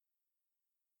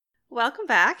Welcome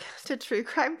back to True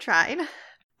Crime Trine,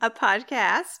 a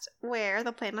podcast where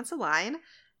the planets align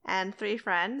and three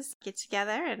friends get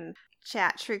together and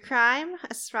chat true crime,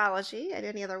 astrology, and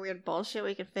any other weird bullshit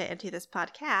we can fit into this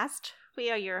podcast. We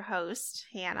are your hosts,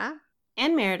 Hannah.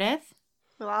 And Meredith.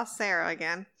 We lost Sarah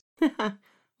again.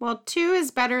 Well, 2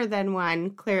 is better than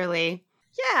 1, clearly.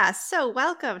 Yeah, so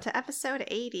welcome to episode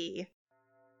 80.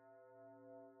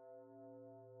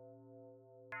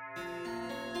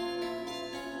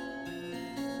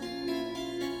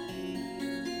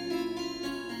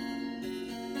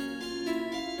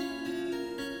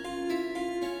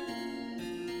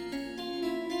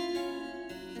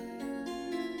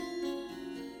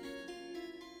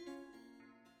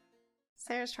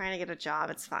 Sarah's trying to get a job.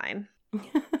 It's fine.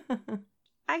 I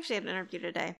actually had an interview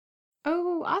today.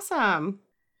 Oh, awesome.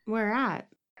 Where at?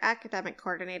 Academic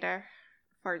coordinator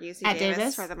for UC At Davis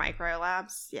Davis? for the micro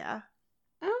labs. Yeah.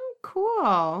 Oh,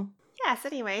 cool. Yes,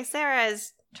 anyway, Sarah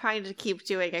is trying to keep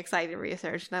doing exciting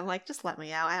research, and I'm like, just let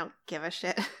me out. I don't give a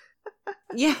shit.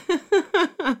 Yeah.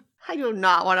 I do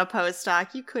not want a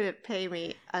postdoc. You couldn't pay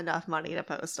me enough money to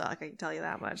postdoc, I can tell you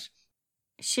that much.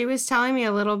 She was telling me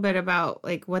a little bit about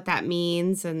like what that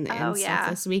means and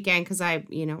stuff this weekend because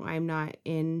I'm not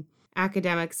in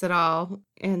academics at all.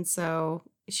 And so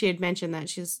she had mentioned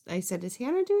that I said, is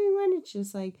Hannah doing one? And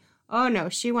she's like, oh no,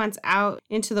 she wants out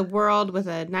into the world with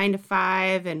a 9 to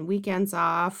 5 and weekends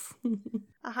off.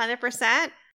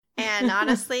 100%. And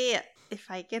honestly, if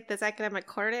I get this academic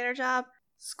coordinator job,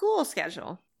 school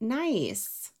schedule.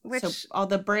 Nice. Which so all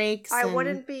the breaks. I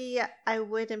wouldn't be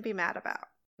mad about.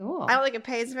 Cool. I don't think it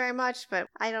pays very much, but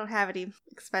I don't have any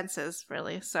expenses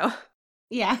really, so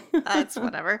yeah. that's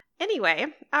whatever. Anyway,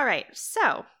 all right.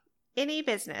 So, any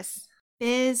business?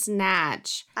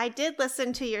 Biznatch. I did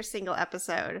listen to your single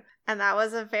episode, and that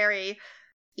was a very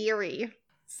eerie,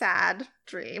 sad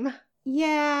dream.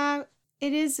 Yeah,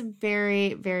 it is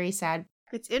very, very sad.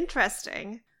 It's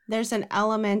interesting. There's an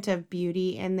element of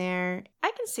beauty in there.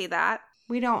 I can see that.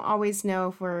 We don't always know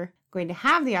if we're going to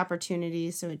have the opportunity,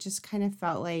 so it just kind of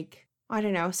felt like, I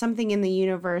don't know, something in the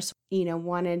universe,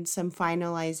 wanted some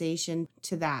finalization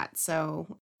to that.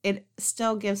 So it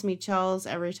still gives me chills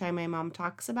every time my mom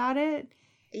talks about it.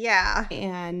 Yeah.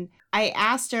 And I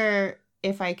asked her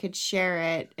if I could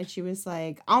share it, and she was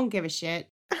like, I don't give a shit.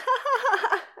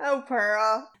 Oh,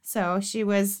 Pearl. So she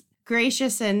was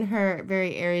gracious in her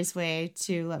very Aries way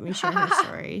to let me share her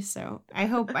story. So I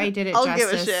hope I did it I'll justice.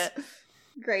 give a shit.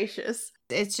 Gracious.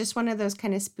 It's just one of those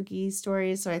kind of spooky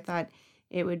stories, so I thought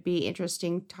it would be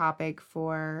interesting topic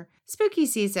for spooky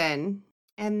season.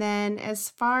 And then as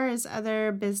far as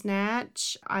other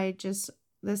biznatch,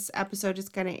 this episode is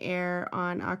going to air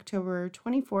on October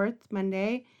 24th,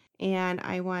 Monday, and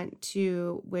I want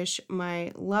to wish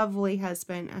my lovely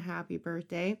husband a happy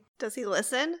birthday. Does he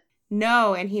listen?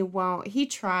 No, and he won't. He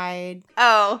tried.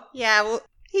 Oh, yeah, well,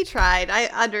 he tried. I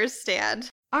understand.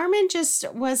 Armin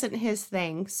just wasn't his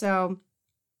thing, so...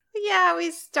 Yeah,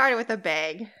 we started with a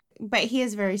bang. But he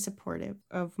is very supportive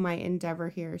of my endeavor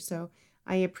here, so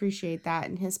I appreciate that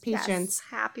and his patience. Yes,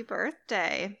 happy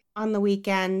birthday. On the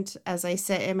weekend, as I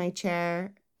sit in my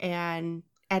chair and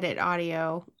edit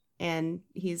audio, and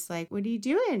he's like, what are you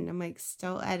doing? I'm like,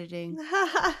 still editing.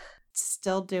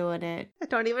 Still doing it. I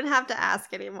don't even have to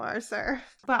ask anymore, sir.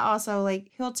 But also,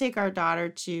 like, he'll take our daughter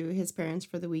to his parents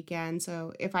for the weekend.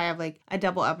 So if I have, like, a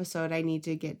double episode I need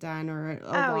to get done or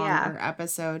a longer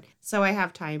episode. So I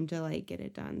have time to, like, get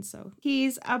it done. So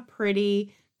he's a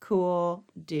pretty cool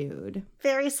dude.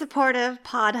 Very supportive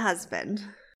pod husband.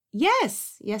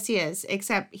 Yes. Yes, he is.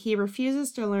 Except he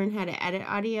refuses to learn how to edit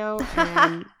audio.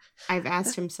 And I've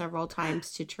asked him several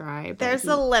times to try. There's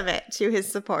a limit to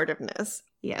his supportiveness.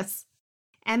 Yes.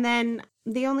 And then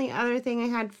the only other thing I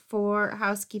had for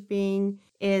housekeeping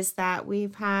is that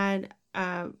we've had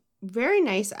a very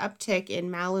nice uptick in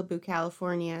Malibu,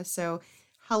 California. So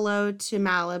hello to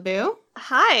Malibu.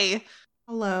 Hi.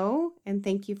 Hello, and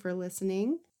thank you for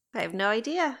listening. I have no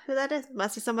idea who that is.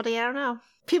 Must be somebody I don't know.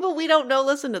 People we don't know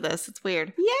listen to this. It's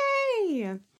weird.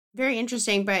 Yay! Very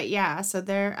interesting, but yeah, so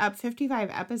they're up 55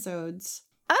 episodes.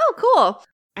 Oh, cool.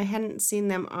 I hadn't seen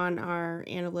them on our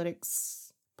analytics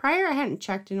prior. I hadn't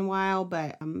checked in a while,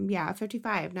 but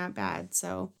 55, not bad.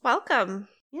 So welcome.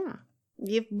 Yeah.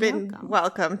 You've been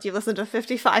welcomed. You listened to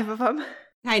 55 of them.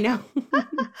 I know.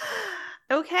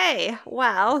 Okay.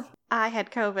 Well, I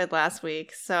had COVID last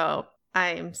week, so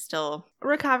I'm still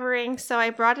recovering. So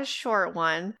I brought a short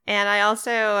one. And I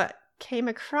also came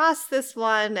across this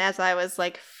one as I was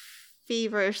like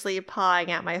feverishly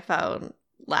pawing at my phone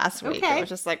last week. Okay. It was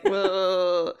just like,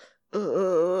 whoa,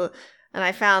 and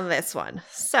I found this one.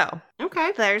 So,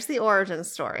 okay, there's the origin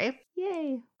story.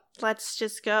 Yay. Let's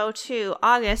just go to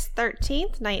August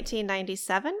 13th,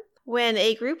 1997, when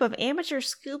a group of amateur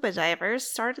scuba divers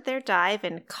started their dive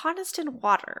in Coniston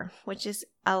Water, which is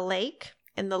a lake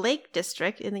in the Lake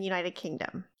District in the United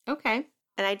Kingdom. Okay.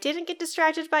 And I didn't get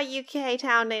distracted by UK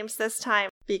town names this time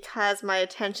because my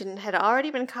attention had already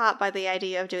been caught by the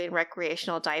idea of doing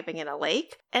recreational diving in a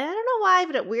lake. And I don't know why,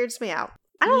 but it weirds me out.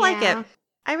 I don't like it.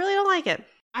 I really don't like it.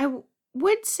 I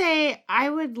would say I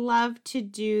would love to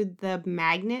do the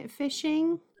magnet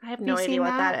fishing. I have no idea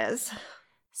what that is.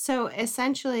 So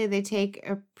essentially they take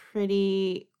a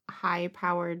pretty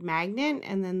high-powered magnet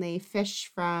and then they fish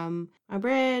from a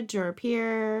bridge or a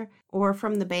pier or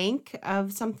from the bank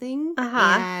of something.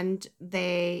 And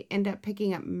they end up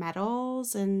picking up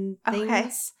metals and things.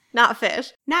 Okay. Not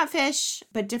fish. Not fish,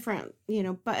 but different,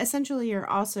 but essentially you're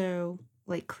also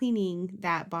like cleaning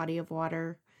that body of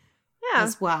water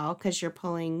as well because you're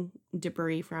pulling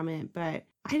debris from it. But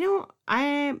diving.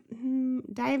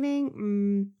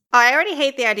 Oh, I already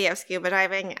hate the idea of scuba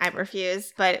diving. I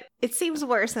refuse, but it seems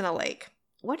worse in a lake.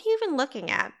 What are you even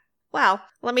looking at? Well,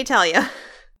 let me tell you.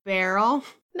 Barrel?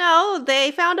 No,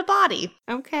 they found a body.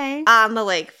 Okay. On the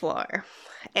lake floor.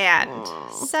 And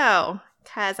so,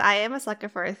 because I am a sucker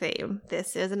for a theme,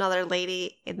 this is another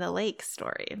lady in the lake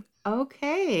story.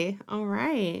 Okay. All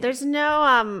right. There's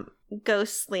no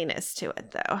ghostliness to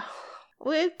it, though.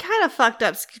 We kind of fucked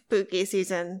up spooky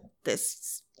season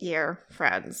this year,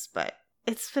 friends, but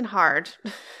it's been hard.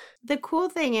 The cool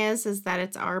thing is that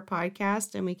it's our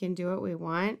podcast and we can do what we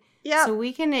want. Yeah. So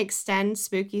we can extend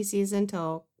spooky season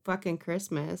till fucking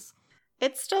Christmas.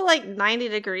 It's still like 90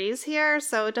 degrees here,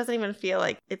 so it doesn't even feel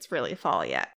like it's really fall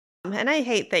yet. And I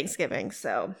hate Thanksgiving,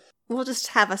 so we'll just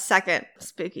have a second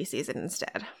spooky season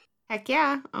instead. Heck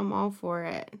yeah, I'm all for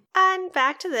it. And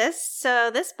back to this. So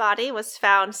this body was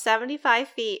found 75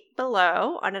 feet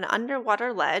below on an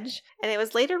underwater ledge, and it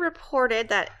was later reported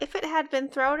that if it had been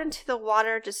thrown into the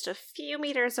water just a few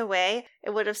meters away,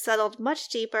 it would have settled much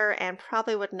deeper and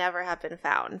probably would never have been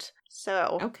found.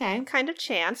 So, kind of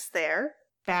chance there.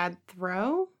 Bad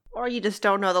throw? Or you just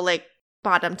don't know the lake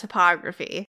bottom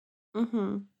topography.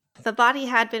 Mm-hmm. The body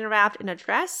had been wrapped in a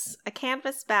dress, a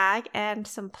canvas bag, and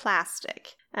some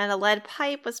plastic. And a lead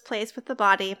pipe was placed with the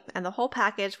body, and the whole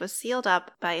package was sealed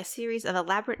up by a series of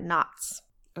elaborate knots.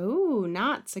 Ooh,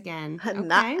 knots again.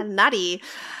 Okay. Nutty.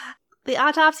 The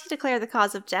autopsy declared the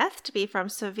cause of death to be from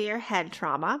severe head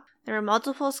trauma. There were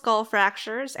multiple skull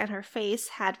fractures, and her face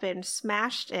had been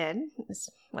smashed in, is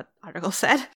what the article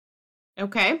said.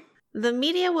 Okay. The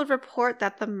media would report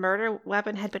that the murder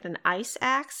weapon had been an ice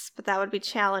axe, but that would be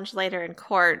challenged later in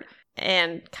court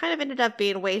and kind of ended up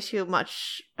being way too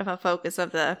much of a focus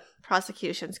of the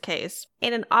prosecution's case.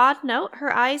 In an odd note,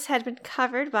 her eyes had been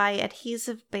covered by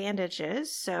adhesive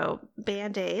bandages, so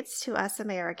Band-Aids to us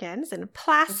Americans, and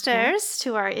plasters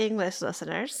to our English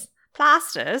listeners.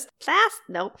 Plasters?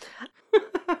 Nope.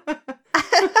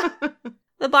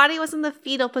 The body was in the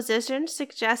fetal position,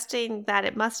 suggesting that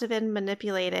it must have been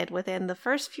manipulated within the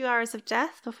first few hours of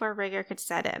death before rigor could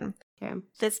set in. Okay.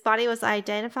 This body was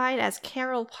identified as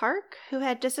Carol Park, who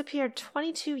had disappeared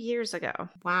 22 years ago.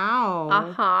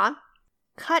 Wow.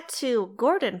 Cut to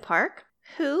Gordon Park,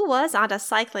 who was on a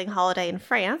cycling holiday in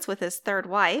France with his third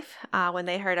wife when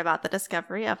they heard about the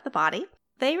discovery of the body.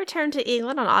 They returned to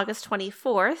England on August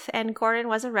 24th, and Gordon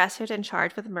was arrested and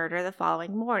charged with murder the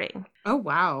following morning. Oh,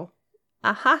 wow.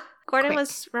 Gordon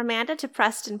was remanded to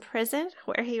Preston Prison,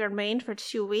 where he remained for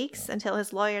 2 weeks until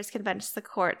his lawyers convinced the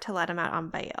court to let him out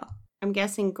on bail. I'm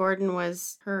guessing Gordon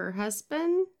was her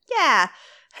husband? Yeah.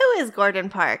 Who is Gordon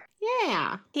Park?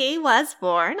 Yeah. He was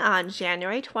born on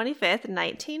January 25th,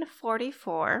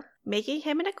 1944, making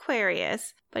him an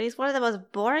Aquarius, but he's one of the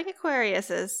most boring Aquarii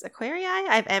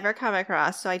I've ever come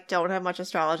across, so I don't have much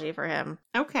astrology for him.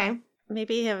 Okay.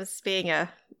 Maybe him being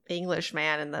a English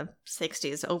man in the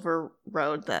 60s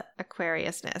overrode the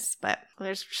Aquariusness, but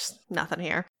there's just nothing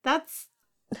here. That's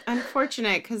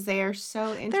unfortunate because they are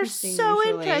so interesting. They're so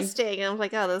usually. interesting. And I'm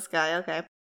like, oh, this guy, okay.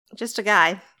 Just a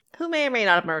guy who may or may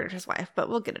not have murdered his wife, but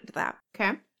we'll get into that.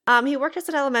 Okay. He worked as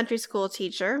an elementary school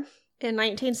teacher. In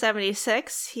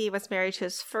 1976, he was married to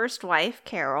his first wife,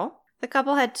 Carol. The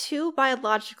couple had 2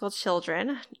 biological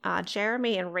children,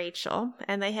 Jeremy and Rachel,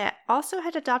 and they had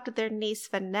adopted their niece,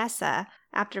 Vanessa,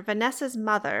 after Vanessa's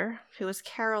mother, who was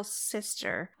Carol's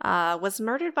sister, was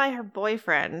murdered by her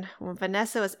boyfriend when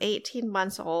Vanessa was 18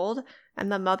 months old,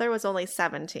 and the mother was only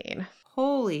 17.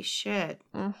 Holy shit.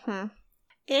 Mm-hmm.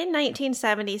 In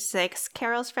 1976,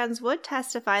 Carol's friends would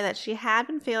testify that she had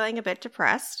been feeling a bit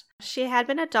depressed. She had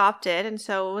been adopted and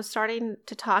so was starting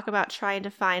to talk about trying to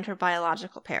find her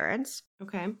biological parents.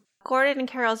 Okay. Gordon and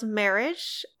Carol's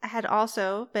marriage had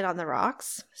also been on the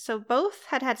rocks, so both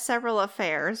had had several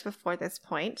affairs before this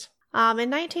point. In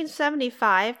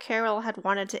 1975, Carol had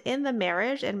wanted to end the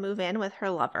marriage and move in with her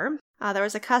lover. There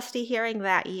was a custody hearing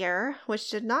that year, which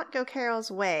did not go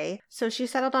Carol's way, so she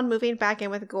settled on moving back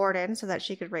in with Gordon so that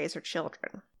she could raise her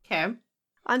children. Okay.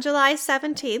 On July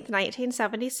 17th,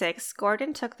 1976,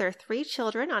 Gordon took their 3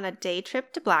 children on a day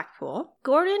trip to Blackpool.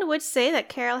 Gordon would say that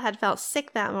Carol had felt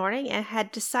sick that morning and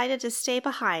had decided to stay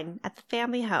behind at the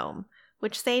family home,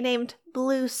 which they named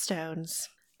Bluestones.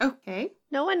 Okay.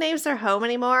 No one names their home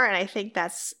anymore, and I think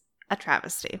that's a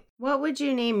travesty. What would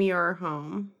you name your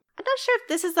home? I'm not sure if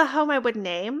this is the home I would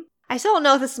name. I still don't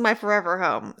know if this is my forever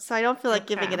home, so I don't feel like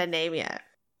giving it a name yet.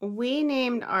 We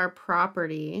named our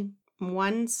property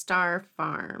 1 Star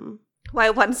Farm.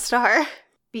 Why 1 star?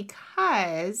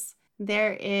 Because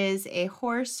there is a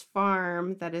horse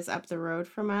farm that is up the road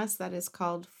from us that is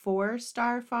called 4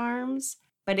 Star Farms.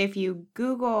 But if you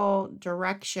Google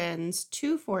directions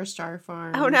to 4 Star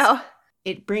Farms, oh no,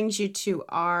 it brings you to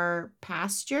our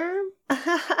pasture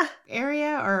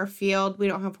area or our field. We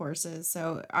don't have horses,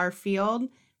 so our field,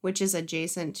 which is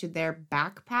adjacent to their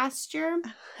back pasture,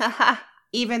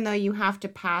 even though you have to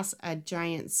pass a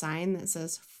giant sign that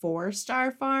says 4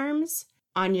 Star Farms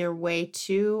on your way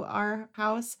to our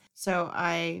house. So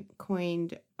I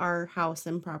coined our house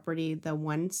and property the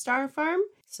 1 Star Farm.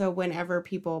 So whenever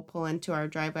people pull into our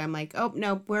driveway, I'm like, oh,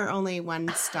 no, we're only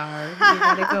 1 star. You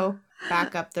gotta go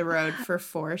back up the road for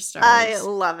 4 stars. I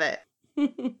love it.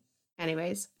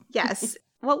 Anyways. Yes.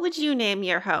 What would you name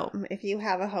your home if you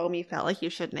have a home you felt like you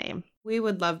should name? We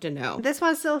would love to know. This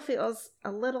one still feels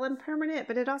a little impermanent,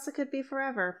 but it also could be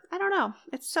forever. I don't know.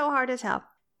 It's so hard to tell.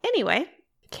 Anyway,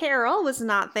 Carol was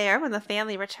not there when the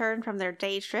family returned from their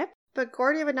day trip, but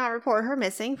Gordon would not report her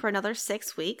missing for another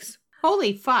 6 weeks.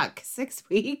 Holy fuck, 6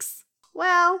 weeks?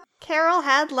 Well, Carol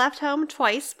had left home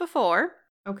twice before.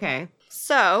 Okay.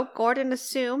 So, Gordon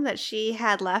assumed that she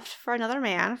had left for another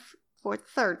man for the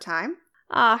 3rd time.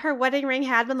 Her wedding ring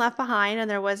had been left behind and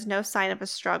there was no sign of a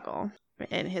struggle,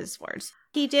 in his words.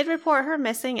 He did report her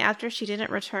missing after she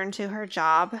didn't return to her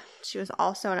job. She was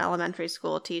also an elementary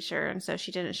school teacher, and so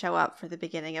she didn't show up for the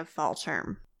beginning of fall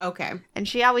term. Okay. And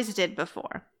she always did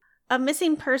before. A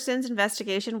missing persons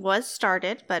investigation was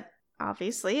started, but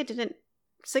obviously it didn't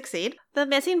succeed. The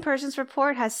missing persons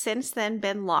report has since then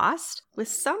been lost, with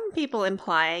some people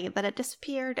implying that it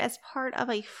disappeared as part of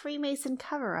a Freemason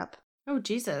cover-up. Oh,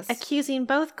 Jesus. Accusing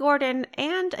both Gordon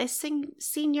and a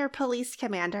senior police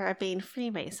commander of being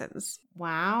Freemasons.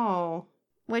 Wow.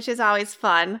 Which is always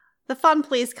fun. The fun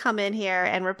police come in here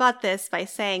and rebut this by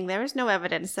saying there is no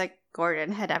evidence that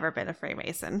Gordon had ever been a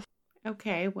Freemason.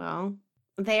 Okay, well,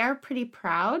 they are pretty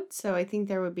proud, so I think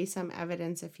there would be some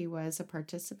evidence if he was a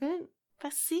participant.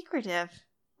 That's secretive.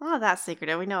 Well, not that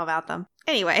secretive. We know about them.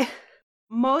 Anyway.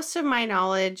 Most of my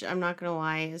knowledge, I'm not going to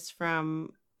lie, is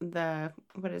from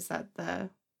what is that?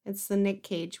 It's the Nick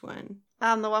Cage one.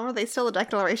 The one where they steal the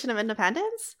Declaration of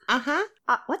Independence? Uh-huh.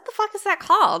 What the fuck is that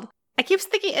called? I keep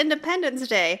thinking Independence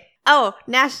Day. Oh,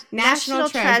 National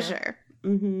Treasure.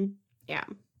 Mm-hmm. Yeah.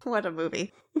 What a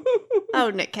movie. Oh,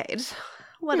 Nick Cage.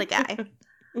 What a guy.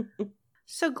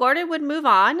 So Gordon would move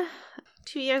on.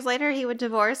 2 years later, he would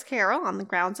divorce Carol on the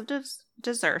grounds of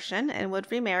desertion and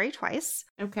would remarry twice.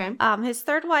 Okay. His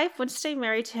 3rd wife would stay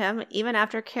married to him even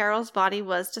after Carol's body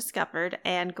was discovered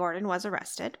and Gordon was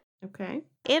arrested. Okay.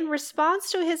 In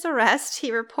response to his arrest,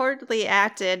 he reportedly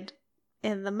acted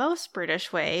in the most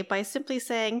British way by simply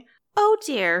saying, "Oh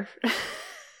dear,"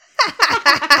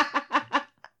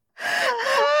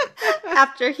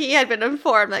 after he had been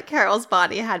informed that Carol's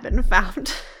body had been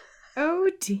found. Oh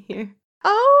dear.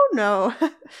 Oh no.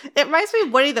 It reminds me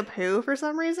of Winnie the Pooh for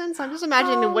some reason, so I'm just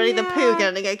imagining Winnie the Pooh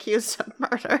getting accused of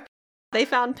murder. They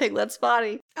found Piglet's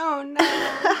body. Oh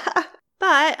no.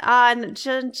 But on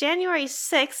January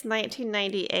 6,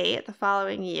 1998, the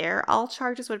following year, all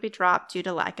charges would be dropped due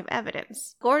to lack of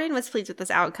evidence. Gordon was pleased with this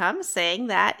outcome, saying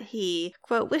that he,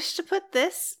 quote, wished to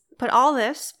put all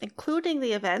this, including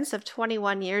the events of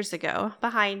 21 years ago,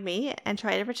 behind me and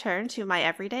try to return to my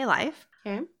everyday life.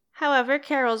 Okay. However,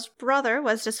 Carol's brother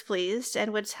was displeased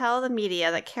and would tell the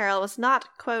media that Carol was not,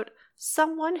 quote,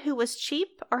 someone who was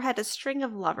cheap or had a string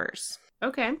of lovers.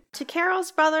 Okay. To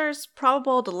Carol's brother's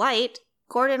probable delight,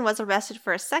 Gordon was arrested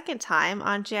for a 2nd time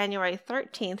on January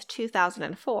 13th,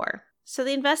 2004. So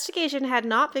the investigation had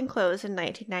not been closed in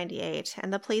 1998,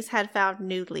 and the police had found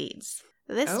new leads.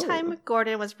 This time,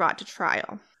 Gordon was brought to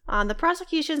trial. The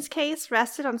prosecution's case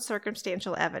rested on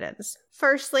circumstantial evidence.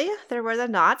 Firstly, there were the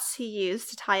knots he used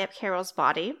to tie up Carol's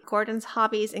body. Gordon's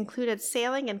hobbies included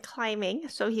sailing and climbing,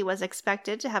 so he was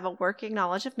expected to have a working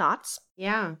knowledge of knots.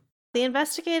 Yeah. The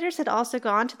investigators had also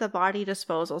gone to the body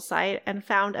disposal site and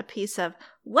found a piece of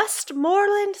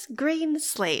Westmoreland green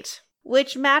slate,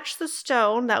 which matched the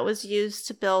stone that was used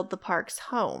to build the park's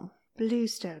home.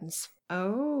 Bluestones.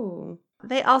 Oh.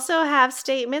 They also have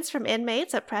statements from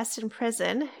inmates at Preston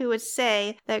Prison who would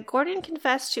say that Gordon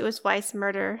confessed to his wife's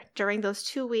murder during those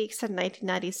 2 weeks in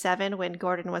 1997 when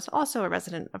Gordon was also a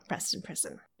resident of Preston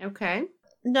Prison. Okay.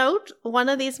 Note, one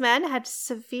of these men had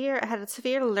a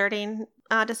severe learning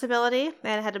disability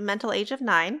and had a mental age of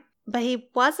 9, but he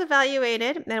was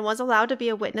evaluated and was allowed to be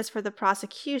a witness for the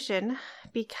prosecution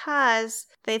because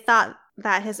they thought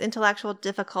that his intellectual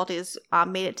difficulties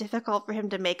made it difficult for him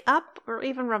to make up or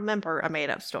even remember a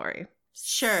made-up story.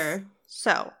 Sure.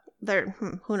 So,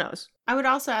 who knows? I would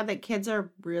also add that kids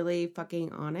are really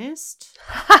fucking honest.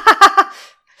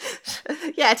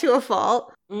 Yeah, to a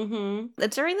fault. Mm-hmm.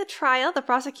 During the trial, the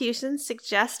prosecution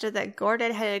suggested that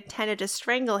Gordon had intended to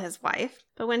strangle his wife,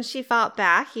 but when she fought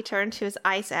back, he turned to his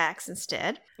ice axe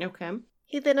instead. Okay.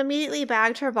 He then immediately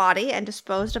bagged her body and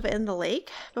disposed of it in the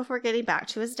lake before getting back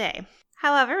to his day.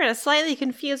 However, in a slightly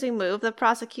confusing move, the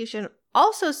prosecution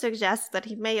also suggests that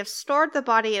he may have stored the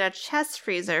body in a chest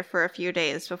freezer for a few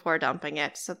days before dumping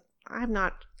it, so I'm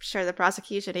not sure the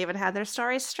prosecution even had their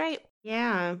stories straight.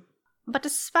 Yeah. But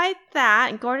despite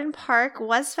that, Gordon Park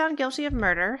was found guilty of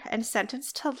murder and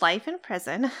sentenced to life in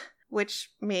prison,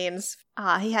 which means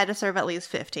he had to serve at least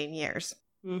 15 years.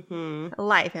 Mm-hmm.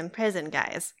 Life in prison,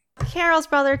 guys. Carol's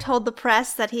brother told the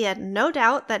press that he had no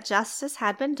doubt that justice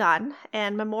had been done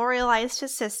and memorialized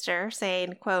his sister,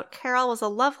 saying, quote, Carol was a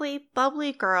lovely,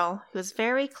 bubbly girl who was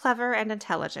very clever and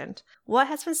intelligent. What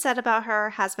has been said about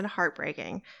her has been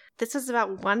heartbreaking. This is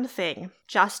about one thing,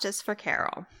 justice for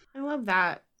Carol. I love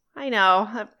that. I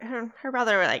know. Her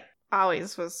brother,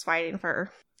 always was fighting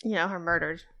for, her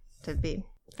murder to be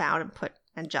found and put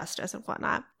in justice and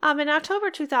whatnot. In October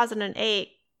 2008,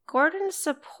 Gordon's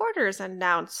supporters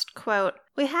announced, quote,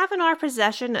 we have in our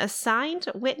possession a signed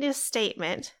witness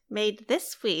statement made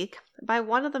this week by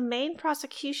one of the main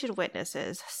prosecution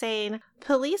witnesses saying,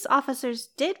 police officers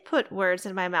did put words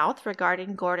in my mouth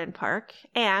regarding Gordon Park,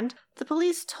 and the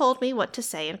police told me what to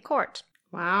say in court.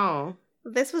 Wow.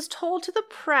 This was told to the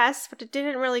press, but it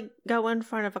didn't really go in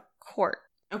front of a court.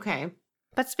 Okay.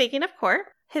 But speaking of court,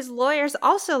 his lawyers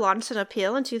also launched an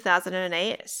appeal in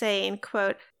 2008 saying,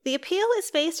 quote, the appeal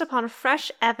is based upon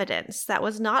fresh evidence that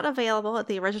was not available at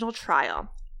the original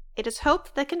trial. It is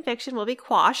hoped that conviction will be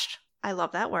quashed, I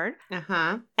love that word,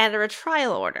 and a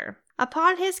retrial order.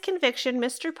 Upon his conviction,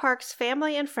 Mr. Park's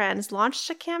family and friends launched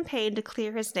a campaign to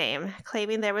clear his name,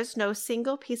 claiming there was no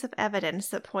single piece of evidence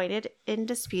that pointed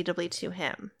indisputably to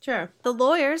him. Sure. The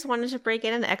lawyers wanted to bring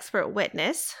in an expert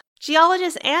witness,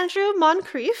 geologist Andrew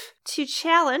Moncrief, to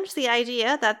challenge the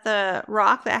idea that the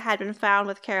rock that had been found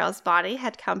with Carol's body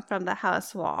had come from the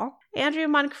house wall. Andrew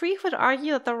Moncrief would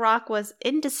argue that the rock was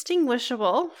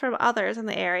indistinguishable from others in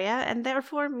the area and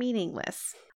therefore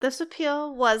meaningless. This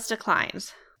appeal was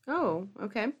declined. Oh,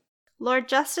 okay. Lord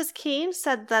Justice Keene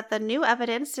said that the new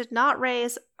evidence did not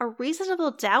raise a reasonable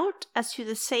doubt as to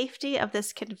the safety of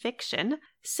this conviction,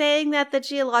 saying that the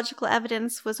geological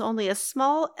evidence was only a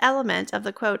small element of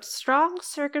the, quote, strong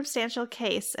circumstantial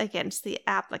case against the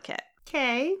applicant.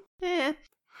 Okay.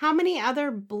 How many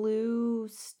other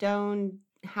bluestone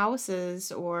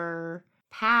houses or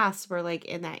paths were,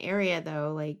 in that area,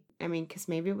 though? Because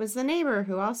maybe it was the neighbor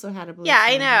who also had a bluestone Yeah,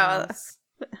 I know. house.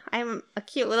 I'm a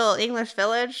cute little English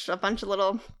village, a bunch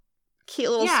of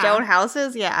cute little stone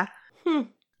houses, yeah.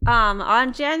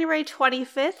 On January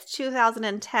 25th,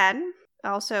 2010,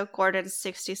 also Gordon's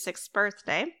 66th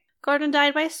birthday, Gordon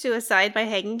died by suicide by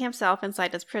hanging himself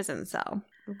inside his prison cell.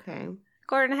 Okay.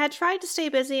 Gordon had tried to stay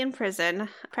busy in prison,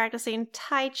 practicing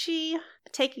Tai Chi,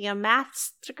 taking a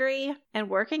maths degree, and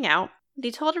working out. He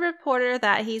told a reporter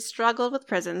that he struggled with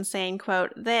prison, saying,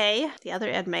 quote, they, the other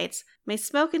inmates, may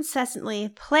smoke incessantly,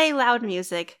 play loud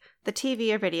music, the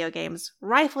TV or video games,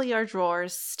 rifle your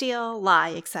drawers, steal,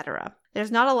 lie, etc. There's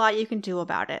not a lot you can do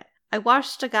about it. I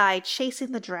watched a guy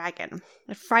chasing the dragon.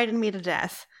 It frightened me to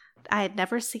death. I had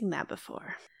never seen that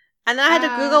before. And then I had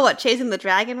to Google what chasing the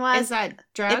dragon was. Is that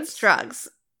drugs? It's drugs.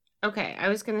 Okay, I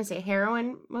was going to say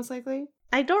heroin, most likely.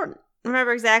 I don't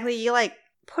remember exactly. You,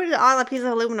 put it on a piece of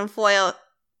aluminum foil,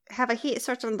 have a heat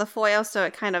source on the foil so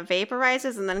it kind of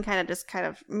vaporizes, and then kind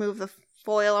of move the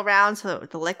foil around so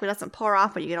the liquid doesn't pour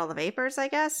off, but you get all the vapors, I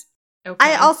guess.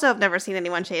 Okay. I also have never seen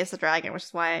anyone chase the dragon, which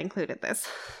is why I included this.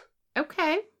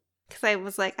 Okay. Because because I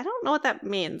was like, I don't know what that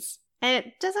means. And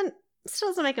it still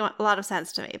doesn't make a lot of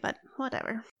sense to me, but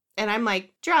whatever. And I'm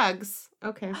like, drugs.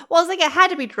 Okay. Well, it's like it had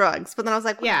to be drugs, but then I was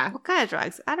like, Yeah. What kind of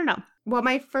drugs? I don't know. Well,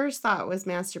 my first thought was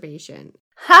masturbation.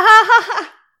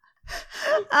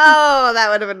 Oh, that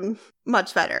would have been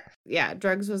much better. Yeah,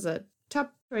 drugs was a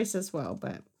top choice as well,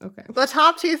 but okay. The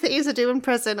top 2 things to do in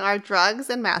prison are drugs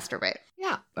and masturbate.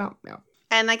 Yeah. Well, no.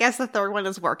 And I guess the third one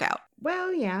is workout.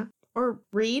 Well, yeah. Or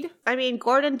read. I mean,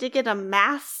 Gordon did get a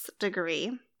maths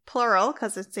degree, plural,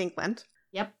 because it's England.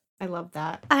 Yep. I love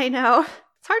that. I know.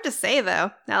 It's hard to say, though,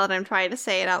 now that I'm trying to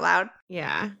say it out loud.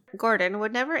 Yeah. Gordon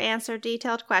would never answer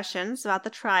detailed questions about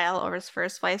the trial or his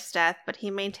first wife's death, but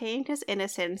he maintained his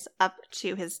innocence up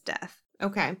to his death.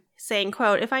 Okay. Saying,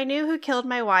 quote, "If I knew who killed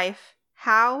my wife,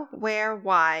 how, where,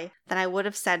 why, then I would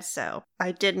have said so.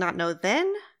 I did not know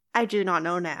then. I do not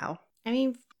know now." I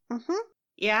mean,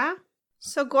 yeah.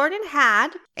 So Gordon had,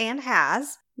 and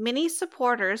has, many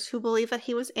supporters who believe that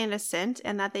he was innocent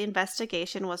and that the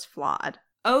investigation was flawed.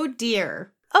 Oh,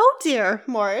 dear. Oh, dear,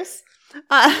 Morris.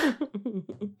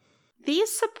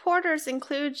 These supporters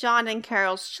include John and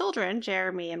Carol's children,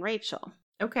 Jeremy and Rachel.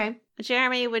 Okay.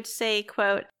 Jeremy would say,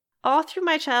 quote, "All through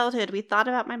my childhood, we thought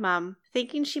about my mom,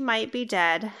 thinking she might be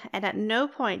dead, and at no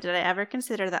point did I ever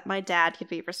consider that my dad could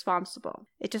be responsible.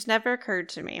 It just never occurred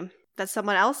to me. That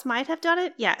someone else might have done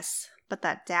it, yes, but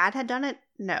that dad had done it,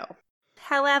 no."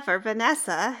 However,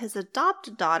 Vanessa, his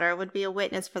adopted daughter, would be a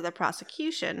witness for the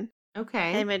prosecution.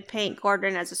 Okay. And would paint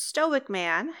Gordon as a stoic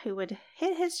man who would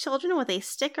hit his children with a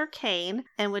stick or cane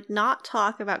and would not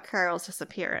talk about Carol's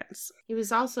disappearance. He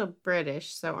was also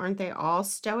British, so aren't they all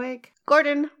stoic?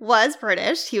 Gordon was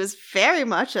British. He was very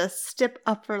much a stiff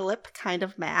upper lip kind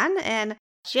of man, and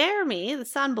Jeremy, the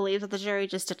son, believed that the jury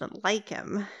just didn't like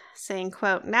him, saying,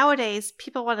 quote, "Nowadays,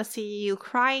 people want to see you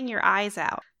crying your eyes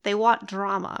out. They want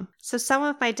drama. So some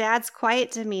of my dad's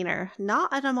quiet demeanor,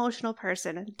 not an emotional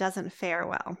person, doesn't fare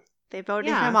well. They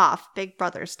voted him off, Big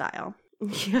Brother style."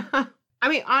 Yeah. I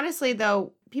mean, honestly,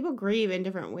 though, people grieve in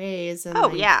different ways.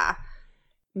 And yeah.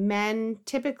 Men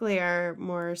typically are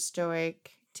more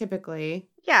stoic,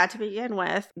 Yeah, to begin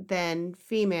with. than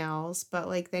females. But,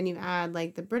 like, then you add,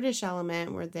 like, the British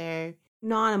element where they're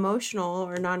non-emotional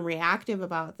or non-reactive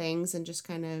about things and just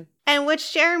kind of... And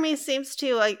which Jeremy seems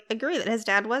to agree that his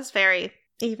dad was very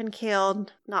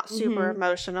even-keeled, not super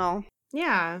emotional.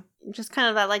 Yeah. Just kind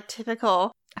of that, like,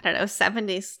 typical... I don't know,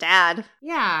 70s dad.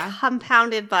 Yeah.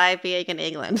 Compounded by being in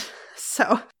England.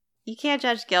 So you can't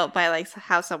judge guilt by like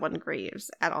how someone grieves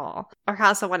at all. Or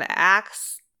how someone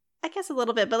acts. I guess a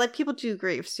little bit, but like people do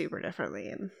grieve super differently.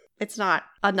 And it's not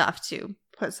enough to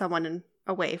put someone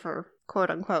away for quote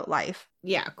unquote life.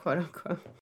 Yeah, quote unquote.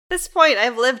 At this point,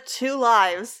 I've lived 2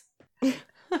 lives.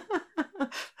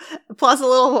 Plus a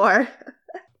little more.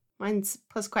 Mine's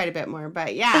plus quite a bit more,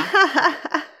 but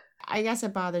yeah. I guess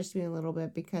it bothers me a little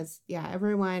bit because, yeah,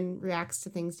 everyone reacts to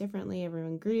things differently.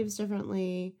 Everyone grieves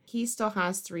differently. He still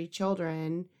has 3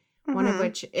 children, one of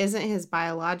which isn't his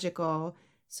biological.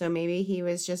 So maybe he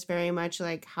was just very much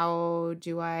like, how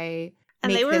do I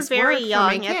And make they were this very work for young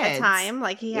my at kids? the time.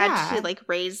 Like he had to like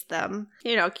raise them,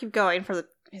 keep going for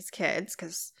his kids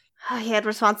because he had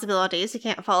responsibilities. He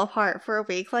can't fall apart for a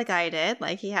week like I did.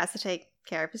 Like he has to take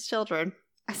care of his children.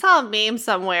 I saw a meme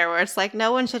somewhere where it's like,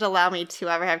 no one should allow me to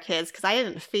ever have kids because I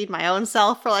didn't feed my own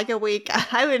self for like a week.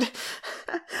 I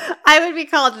would be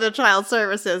called into child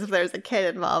services if there's a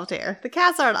kid involved here. The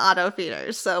cats aren't auto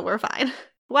feeders, so we're fine.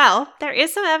 Well, there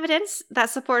is some evidence that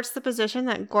supports the position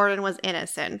that Gordon was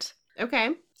innocent.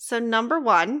 Okay. So number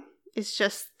 1 is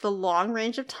just the long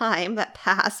range of time that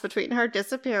passed between her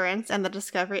disappearance and the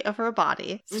discovery of her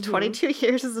body. So 22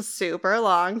 years is a super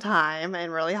long time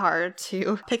and really hard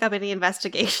to pick up any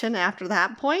investigation after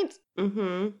that point.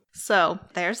 So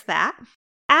there's that.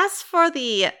 As for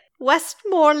the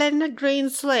Westmoreland green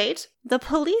slate, the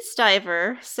police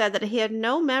diver said that he had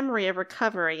no memory of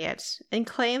recovering it and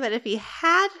claimed that if he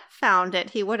had found it,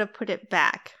 he would have put it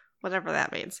back, whatever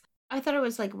that means. I thought it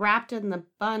was like wrapped in the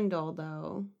bundle,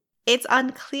 though. It's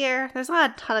unclear. There's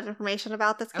not a ton of information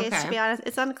about this case, to be honest.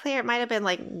 It's unclear. It might have been,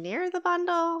 like, near the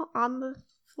bundle, on the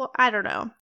floor. I don't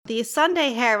know. The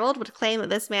Sunday Herald would claim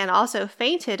that this man also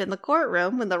fainted in the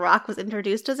courtroom when the rock was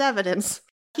introduced as evidence.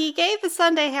 He gave the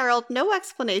Sunday Herald no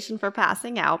explanation for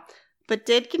passing out, but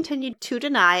did continue to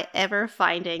deny ever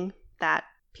finding that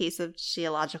piece of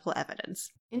geological evidence.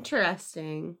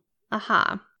 Interesting.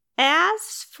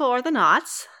 As for the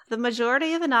knots, the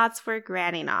majority of the knots were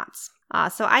granny knots.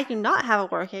 So I do not have a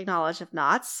working knowledge of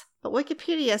knots, but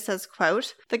Wikipedia says,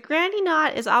 quote, "The granny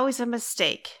knot is always a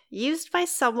mistake, used by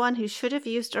someone who should have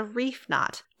used a reef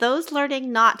knot. Those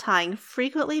learning knot tying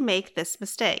frequently make this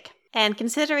mistake. And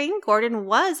considering Gordon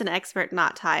was an expert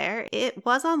knot tyer, it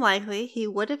was unlikely he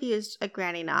would have used a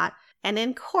granny knot. And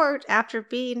in court, after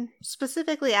being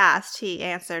specifically asked, he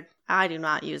answered, I do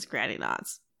not use granny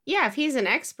knots. Yeah, if he's an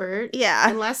expert. Yeah.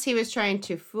 Unless he was trying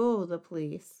to fool the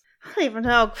police. I don't even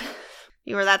know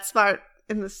you were that smart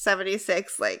in the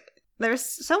 76. Like, there's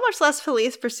so much less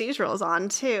police procedurals on,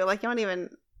 too. Like, you don't even...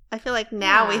 I feel like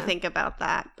now we think about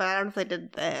that, but I don't know if they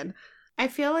did then. I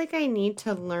feel like I need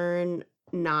to learn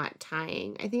knot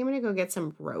tying. I think I'm going to go get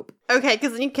some rope. Okay,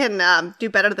 because then you can do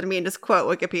better than me and just quote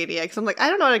Wikipedia. Because I'm like, I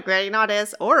don't know what a granny knot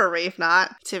is or a reef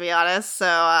knot, to be honest. So,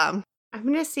 I'm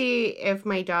going to see if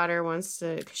my daughter wants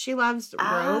to, because she loves rope.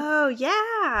 Oh,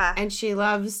 yeah. And she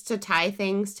loves to tie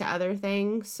things to other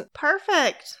things.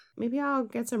 Perfect. Maybe I'll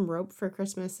get some rope for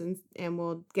Christmas and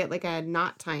we'll get like a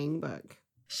knot tying book.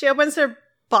 She opens her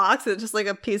box and it's just like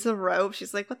a piece of rope.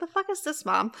 She's like, what the fuck is this,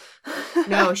 Mom?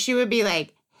 No, she would be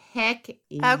like, heck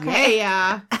okay.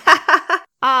 Yeah.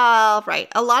 All right.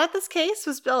 A lot of this case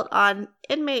was built on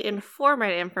inmate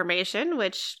informant information,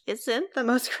 which isn't the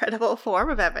most credible form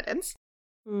of evidence.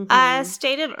 Mm-hmm. As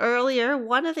stated earlier,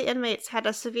 one of the inmates had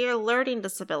a severe learning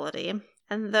disability,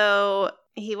 and though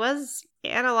he was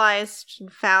analyzed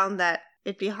and found that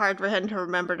it'd be hard for him to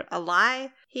remember a lie,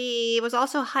 he was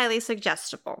also highly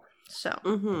suggestible. So,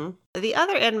 The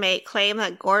other inmate claimed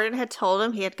that Gordon had told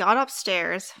him he had gone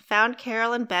upstairs, found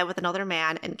Carol in bed with another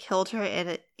man, and killed her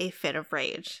in a fit of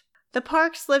rage. The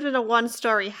Parks lived in a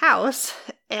one-story house,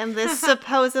 and this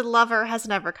supposed lover has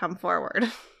never come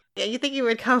forward. Yeah, you think he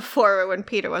would come forward when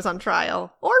Peter was on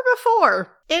trial, or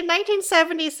before, in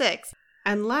 1976.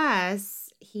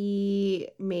 Unless he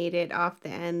made it off the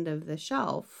end of the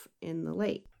shelf in the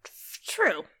lake.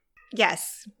 True.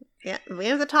 Yes. Yeah, we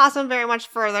have to toss him very much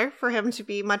further for him to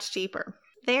be much cheaper.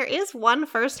 There is one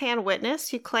first-hand witness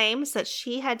who claims that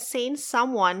she had seen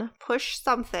someone push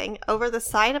something over the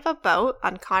side of a boat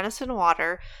on Coniston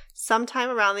Water sometime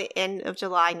around the end of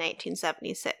July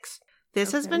 1976.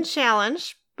 This has been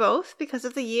challenged both because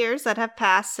of the years that have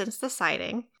passed since the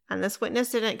sighting, and this witness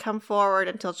didn't come forward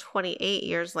until 28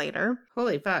 years later.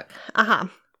 Holy fuck.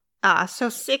 So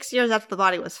 6 years after the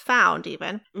body was found,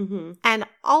 even. Mm-hmm. And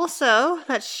also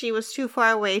that she was too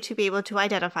far away to be able to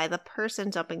identify the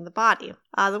person dumping the body.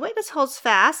 The witness holds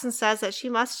fast and says that she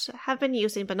must have been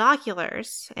using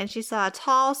binoculars, and she saw a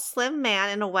tall, slim man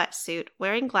in a wetsuit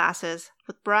wearing glasses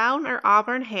with brown or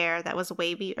auburn hair that was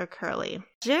wavy or curly.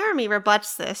 Jeremy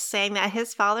rebuts this, saying that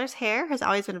his father's hair has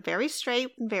always been very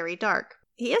straight and very dark.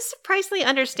 He is surprisingly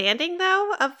understanding,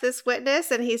 though, of this witness,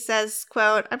 and he says,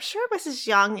 quote, I'm sure Mrs.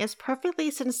 Young is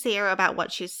perfectly sincere about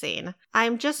what she's seen.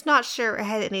 I'm just not sure it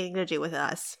had anything to do with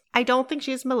us. I don't think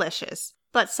she's malicious.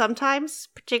 But sometimes,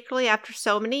 particularly after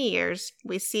so many years,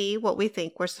 we see what we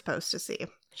think we're supposed to see.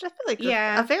 Which I feel like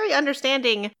a very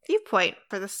understanding viewpoint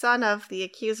for the son of the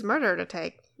accused murderer to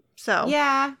take. So,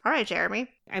 yeah. All right, Jeremy.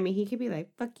 I mean, he could be like,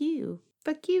 fuck you,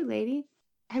 lady.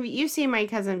 Have you seen My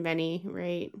Cousin Benny,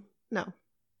 right? No.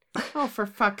 Oh, for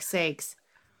fuck's sakes.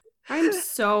 I'm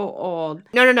so old.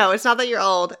 No. It's not that you're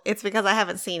old. It's because I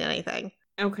haven't seen anything.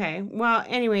 Okay. Well,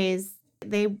 anyways,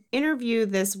 they interview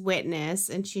this witness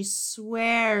and she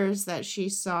swears that she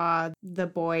saw the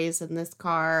boys in this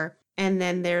car. And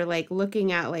then they're like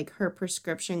looking at like her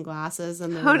prescription glasses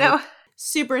and they're like,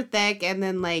 super thick. And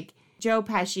then like Joe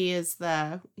Pesci is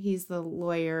he's the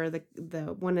lawyer,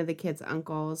 the one of the kids'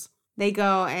 uncles. They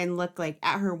go and look like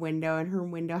at her window and her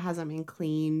window hasn't been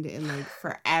cleaned in like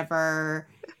forever.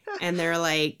 And they're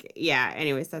like, yeah,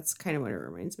 anyways, that's kind of what it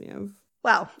reminds me of.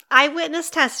 Well, eyewitness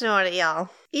testimony, y'all.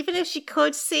 Even if she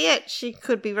could see it, she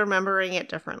could be remembering it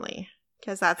differently.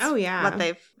 Because that's what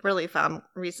they've really found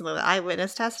recently with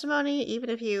eyewitness testimony. Even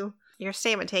if your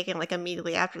statement taken like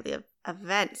immediately after the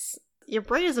events, your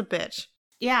brain is a bitch.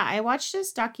 Yeah, I watched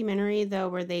this documentary, though,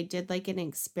 where they did, like, an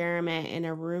experiment in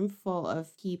a room full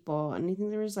of people. And I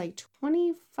think there was, like,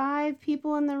 25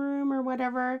 people in the room or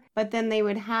whatever. But then they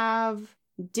would have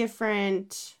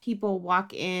different people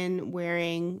walk in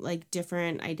wearing, like,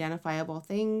 different identifiable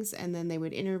things. And then they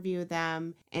would interview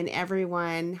them. And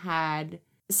everyone had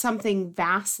something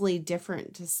vastly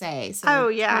different to say.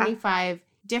 So 25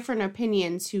 different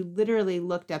opinions who literally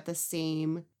looked at the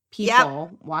same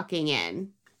people walking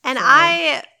in. And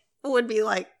I would be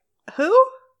like, who?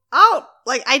 Oh,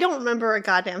 like, I don't remember a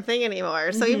goddamn thing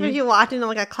anymore. So even if you walked into,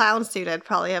 like, a clown suit, I'd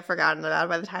probably have forgotten about it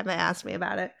by the time they asked me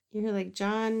about it. You're like,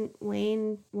 John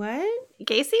Wayne, what?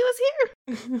 Gacy was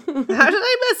here? How did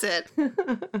I miss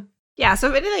it? Yeah, so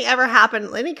if anything ever happened,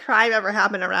 any crime ever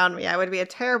happened around me, I would be a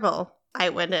terrible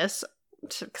eyewitness.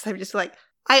 Because I'm just like,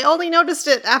 I only noticed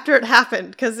it after it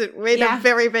happened because it made a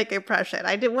very big impression.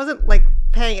 I wasn't, like,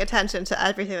 paying attention to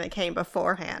everything that came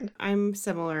beforehand. I'm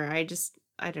similar. I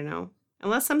don't know.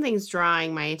 Unless something's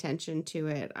drawing my attention to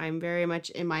it, I'm very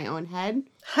much in my own head.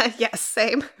 Yes,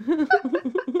 same.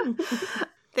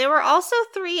 There were also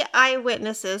 3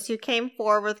 eyewitnesses who came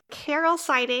forward with Carol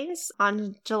sightings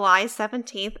on July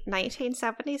 17th,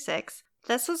 1976.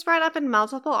 This was brought up in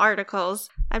multiple articles.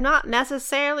 I'm not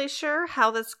necessarily sure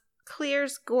how this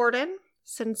clears Gordon,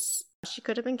 since she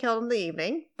could have been killed in the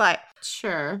evening, but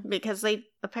Sure. because they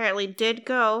apparently did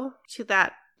go to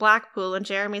that black pool, and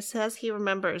Jeremy says he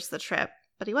remembers the trip,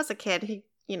 but he was a kid.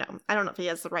 I don't know if he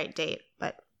has the right date,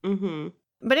 but... Mm-hmm.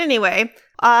 But anyway,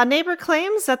 a neighbor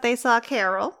claims that they saw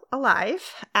Carol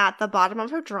alive at the bottom of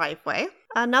her driveway.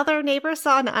 Another neighbor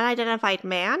saw an unidentified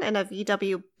man in a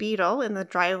VW Beetle in the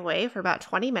driveway for about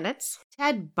 20 minutes.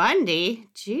 Ted Bundy?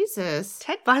 Jesus.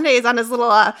 Ted Bundy is on his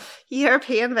little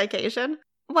European vacation.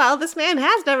 Well, this man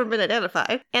has never been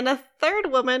identified. And a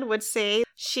third woman would say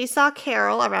she saw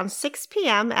Carol around 6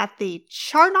 p.m. at the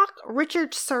Charnock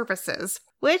Richard Services,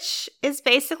 which is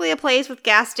basically a place with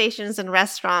gas stations and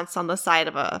restaurants on the side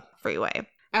of a freeway.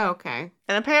 Oh, okay.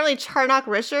 And apparently Charnock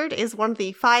Richard is one of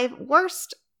the 5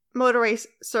 worst motorway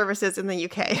services in the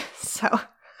UK. So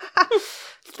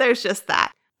there's just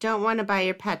that. Don't want to buy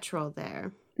your petrol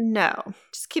there. No,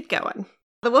 just keep going.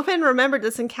 The woman remembered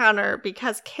this encounter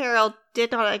because Carol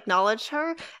did not acknowledge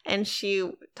her, and she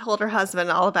told her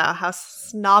husband all about how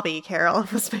snobby Carol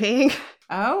was being.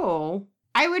 Oh,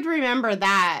 I would remember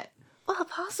that. Well,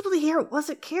 possibly here it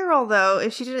wasn't Carol, though,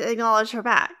 if she didn't acknowledge her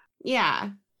back.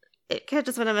 Yeah. It could have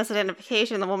just been a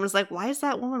misidentification. The woman was like, why is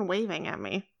that woman waving at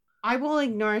me? I will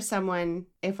ignore someone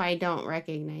if I don't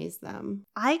recognize them.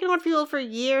 I ignored people for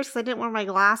years because I didn't wear my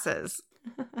glasses.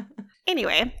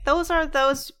 Anyway, those are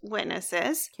those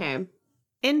witnesses. Okay.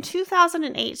 In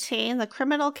 2018, the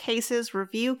Criminal Cases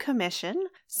Review Commission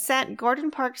sent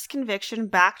Gordon Park's conviction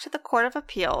back to the Court of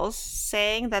Appeals,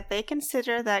 saying that they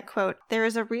consider that, quote, there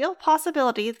is a real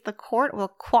possibility that the court will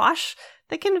quash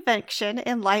the conviction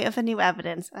in light of the new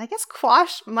evidence. And I guess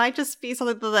quash might just be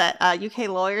something that UK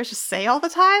lawyers just say all the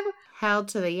time. Held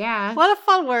to the yeah. What a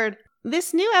fun word.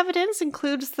 This new evidence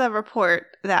includes the report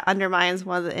that undermines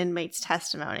one of the inmates'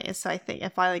 testimonies, so I think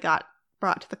it finally got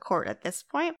brought to the court at this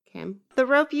point. Okay. The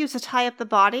rope used to tie up the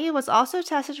body was also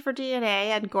tested for DNA,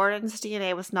 and Gordon's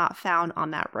DNA was not found on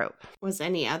that rope. Was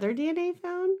any other DNA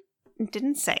found? It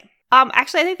didn't say.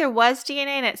 Actually, I think there was DNA,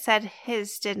 and it said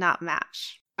his did not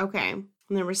match. Okay. And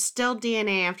there was still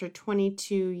DNA after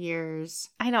 22 years.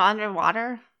 I know,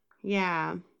 underwater.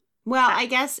 Yeah. Well, I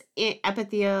guess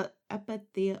epithelial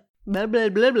Blah, blah,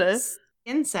 blah, blah.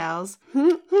 skin cells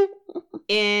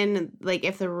in, like,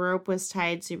 if the rope was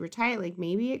tied super tight, like,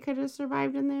 maybe it could have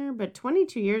survived in there, but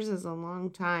 22 years is a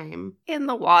long time. In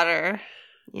the water.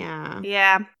 Yeah.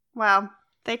 Yeah. Well,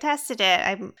 they tested it.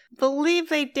 I believe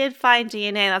they did find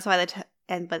DNA, that's why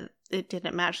but it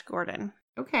didn't match Gordon.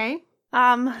 Okay.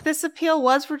 This appeal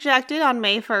was rejected on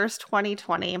May 1st,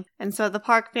 2020, and so the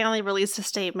Park family released a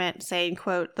statement saying,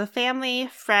 quote, the family,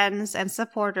 friends, and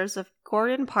supporters of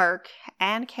Gordon Park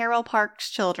and Carol Park's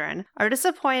children are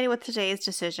disappointed with today's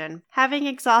decision. Having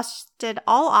exhausted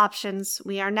all options,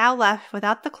 we are now left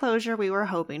without the closure we were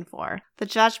hoping for. The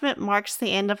judgment marks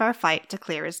the end of our fight to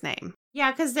clear his name.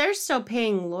 Yeah, because they're still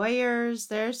paying lawyers.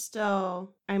 They're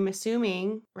still, I'm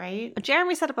assuming, right?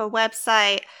 Jeremy set up a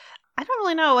website. I don't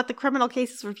really know what the Criminal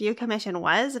Cases Review Commission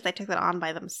was, if they took that on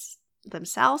by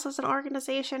themselves as an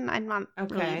organization. I'm not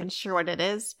really even sure what it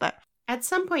is, but... At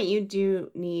some point, you do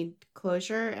need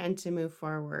closure and to move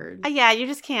forward. Yeah, you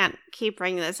just can't keep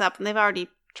bringing this up, and they've already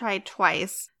tried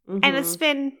twice. Mm-hmm. And it's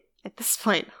been, at this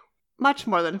point, much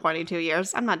more than 22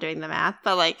 years. I'm not doing the math,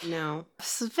 but no.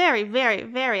 It's very, very,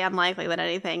 very unlikely that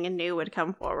anything new would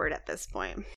come forward at this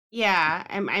point. Yeah,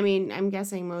 I'm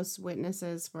guessing most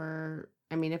witnesses were,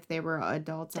 if they were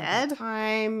adults dead at the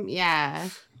time. Yeah.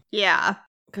 Yeah.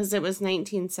 Because it was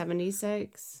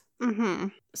 1976. Mm-hmm.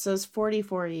 So it's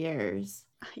 44 years.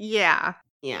 Yeah.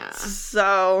 Yeah.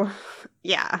 So,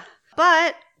 yeah.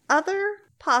 But other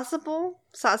possible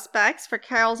suspects for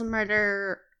Carol's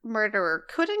murderer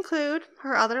could include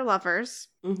her other lovers,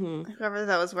 whoever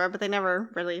those were, but they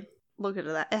never really looked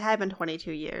into that. It had been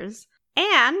 22 years.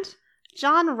 And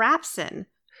John Rapson,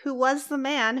 who was the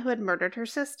man who had murdered her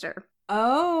sister.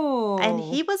 Oh. And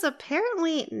he was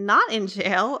apparently not in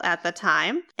jail at the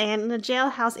time, and in a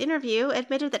jailhouse interview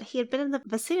admitted that he had been in the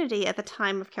vicinity at the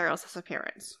time of Carol's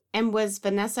disappearance. And was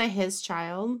Vanessa his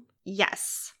child?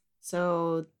 Yes.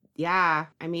 So, yeah,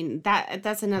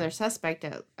 that's another suspect,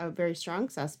 a very strong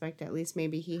suspect. At least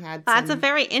maybe he had That's a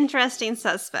very interesting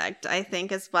suspect, I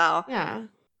think, as well. Yeah.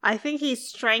 I think he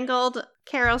strangled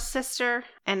Carol's sister,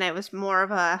 and it was more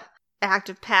of a act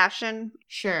of passion.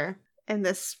 Sure. And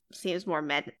this seems more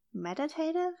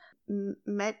meditative?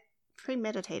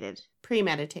 Premeditated.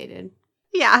 Premeditated.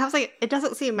 Yeah, I was like, it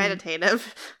doesn't seem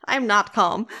meditative. I'm not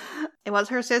calm. It was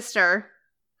her sister.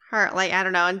 I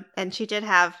don't know. And she did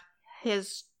have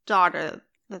his daughter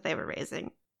that they were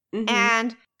raising. Mm-hmm.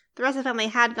 And the rest of the family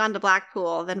had gone to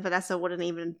Blackpool. Then Vanessa wouldn't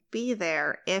even be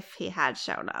there if he had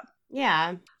shown up.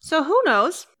 Yeah. So who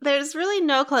knows? There's really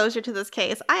no closure to this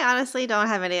case. I honestly don't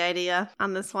have any idea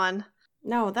on this one.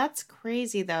 No, that's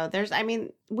crazy though.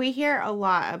 We hear a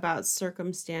lot about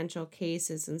circumstantial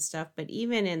cases and stuff, but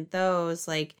even in those,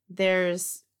 like,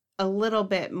 there's a little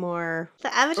bit more.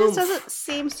 The evidence doesn't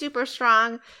seem super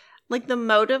strong. Like, the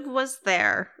motive was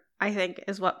there, I think,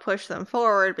 is what pushed them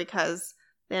forward because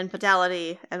the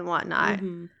infidelity and whatnot.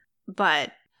 Mm-hmm.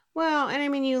 But. Well,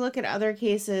 and you look at other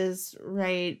cases,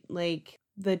 right? Like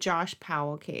the Josh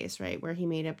Powell case, right? Where he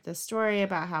made up the story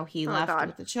about how he left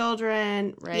with the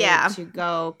children, right? Yeah. To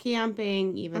go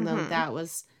camping, even though that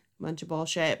was a bunch of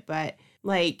bullshit. But,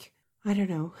 like, I don't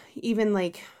know. Even,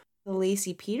 like, the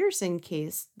Lacey Peterson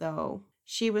case, though.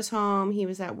 She was home. He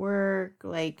was at work.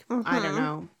 Like, I don't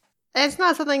know. It's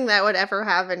not something that would ever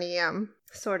have any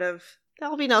sort of.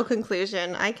 There'll be no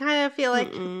conclusion. I kind of feel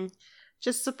like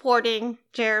just supporting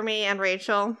Jeremy and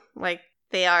Rachel, like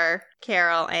they are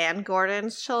Carol and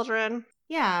Gordon's children.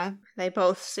 Yeah. They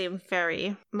both seem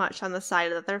very much on the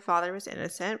side that their father was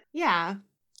innocent. Yeah.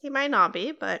 He might not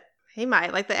be, but he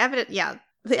might. Like, the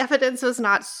evidence was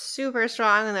not super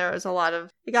strong, and there was a lot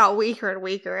of. It got weaker and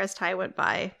weaker as time went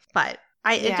by. But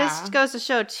it just goes to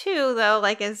show too, though,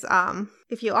 like,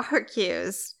 if you are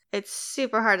accused, it's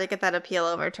super hard to get that appeal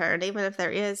overturned, even if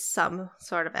there is some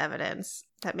sort of evidence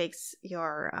that makes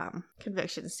your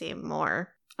conviction seem more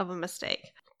of a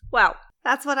mistake. Well,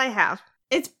 that's what I have.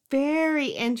 It's very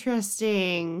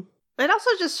interesting. It also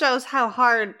just shows how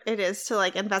hard it is to,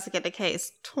 like, investigate a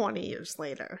case 20 years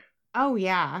later. Oh,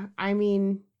 yeah.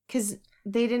 Because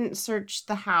they didn't search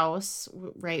the house,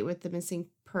 right, with the missing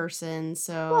person,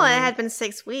 so. Well, it had been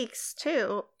 6 weeks,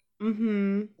 too.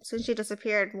 Mm-hmm. Since she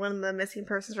disappeared when the missing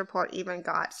persons report even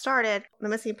got started. The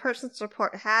missing persons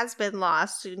report has been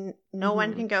lost, so no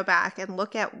one can go back and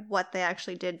look at what they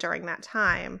actually did during that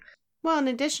time. Well, and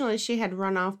additionally, she had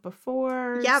run off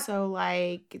before, yep. So,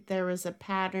 like, there was a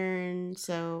pattern,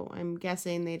 so I'm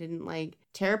guessing they didn't, like,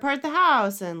 tear apart the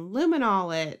house and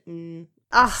luminol it and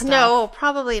stuff. No,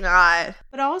 probably not.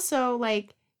 But also,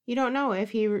 like, you don't know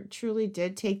if he truly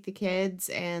did take the kids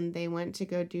and they went to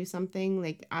go do something.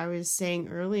 Like I was saying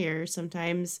earlier,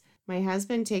 sometimes my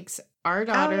husband takes our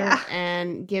daughter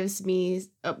and gives me,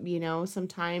 some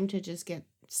time to just get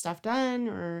stuff done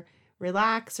or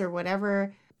relax or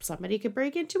whatever. Somebody could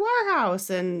break into our house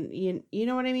and you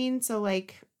know what I mean? So,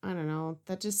 like, I don't know.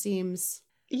 That just seems.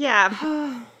 Yeah.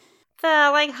 The,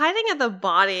 like, hiding of the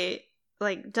body,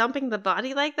 like, dumping the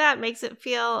body like that makes it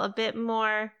feel a bit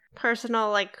more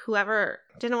personal, like whoever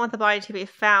didn't want the body to be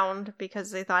found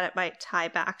because they thought it might tie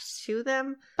back to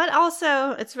them. But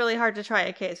also, it's really hard to try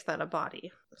a case without a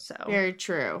body. So very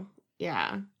true.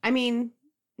 Yeah.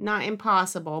 Not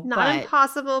impossible.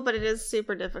 Impossible, but it is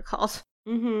super difficult.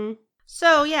 Mm-hmm.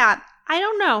 So, yeah, I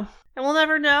don't know. And we'll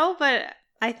never know, but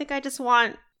I think I just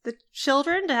want the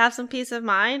children to have some peace of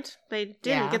mind. They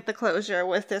didn't get the closure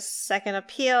with this second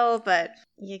appeal, but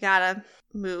you gotta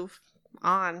move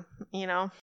on,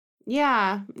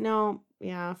 Yeah, no,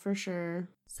 yeah, for sure.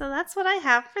 So that's what I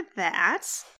have for that.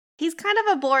 He's kind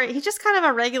of he's just kind of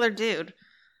a regular dude.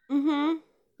 Mm-hmm.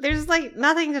 There's, like,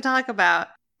 nothing to talk about.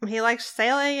 He liked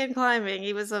sailing and climbing.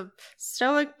 He was a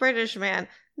stoic British man.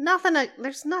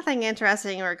 There's nothing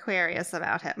interesting or Aquarius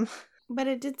about him. But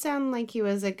it did sound like he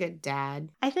was a good dad.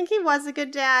 I think he was a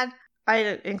good dad.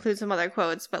 I include some other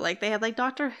quotes, but, like, they had, like,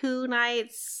 Doctor Who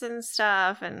nights and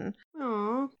stuff, and.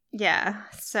 Aww. Yeah,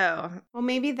 so. Well,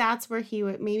 maybe that's where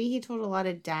maybe he told a lot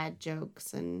of dad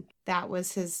jokes, and that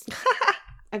was his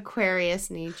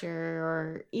Aquarius nature,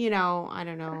 or, I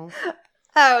don't know.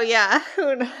 Oh, yeah,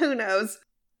 who knows?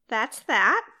 That's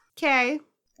that. Okay.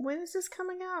 When is this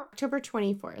coming out? October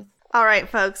 24th. All right,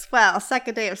 folks. Well,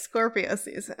 second day of Scorpio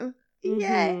season. Mm-hmm.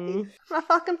 Yay. My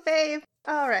fucking fave.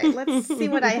 All right, let's see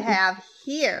what I have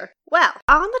here. Well,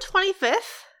 on the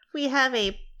 25th, we have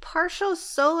a partial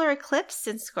solar eclipse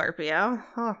in Scorpio.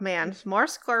 Oh, man. More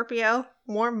Scorpio,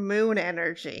 more moon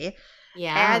energy.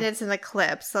 Yeah. And it's an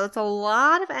eclipse, so it's a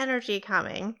lot of energy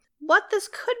coming. What this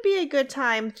could be a good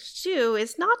time to do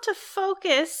is not to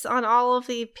focus on all of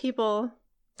the people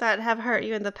that have hurt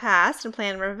you in the past and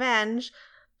plan revenge.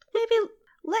 Maybe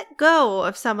let go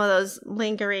of some of those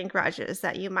lingering grudges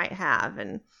that you might have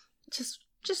and just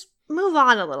move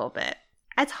on a little bit.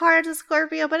 It's hard as a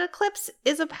Scorpio, but eclipse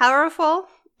is a powerful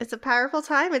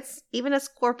time. It's even a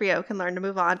Scorpio can learn to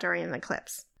move on during an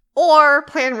eclipse. Or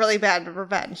plan really bad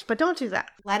revenge, but don't do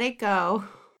that. Let it go.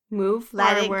 Move forward.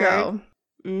 Let it go.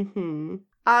 Mm-hmm.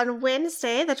 On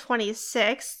Wednesday, the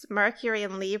 26th, Mercury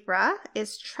in Libra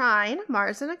is trine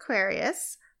Mars in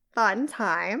Aquarius. Fun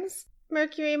times.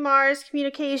 Mercury, Mars,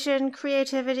 communication,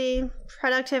 creativity,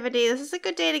 productivity. This is a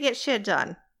good day to get shit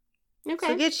done. Okay.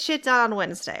 So get shit done on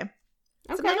Wednesday.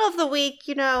 It's the middle of the week,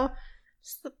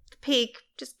 just the peak.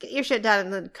 Just get your shit done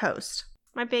in the coast.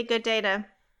 Might be a good day to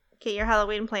get your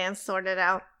Halloween plans sorted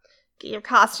out. Get your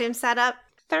costume set up.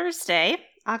 Thursday,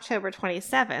 October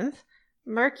 27th,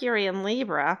 Mercury in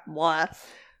Libra,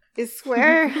 is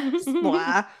square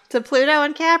to Pluto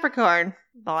and Capricorn.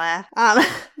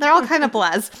 They're all kind of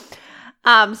blahs.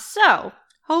 So,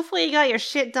 hopefully you got your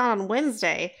shit done on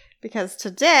Wednesday, because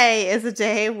today is a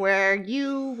day where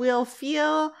you will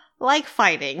feel like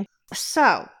fighting.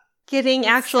 So, getting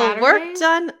actual Saturday? work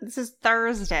done, this is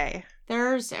Thursday.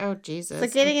 Oh, Jesus. So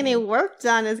getting any work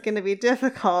done is going to be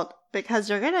difficult because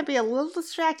you're going to be a little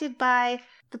distracted by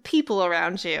the people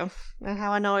around you and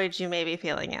how annoyed you may be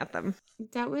feeling at them.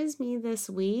 That was me this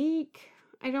week.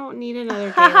 I don't need another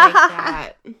day like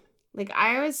that. Like,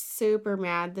 I was super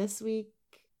mad this week,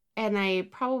 and I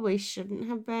probably shouldn't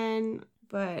have been,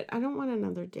 but I don't want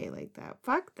another day like that.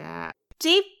 Fuck that.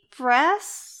 Deep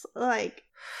breaths, like,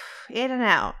 in and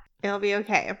out. It'll be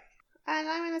okay. And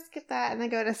I'm going to skip that and then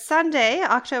go to Sunday,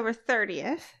 October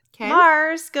 30th. Okay.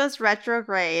 Mars goes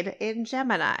retrograde in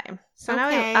Gemini. So now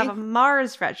we have a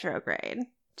Mars retrograde.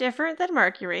 Different than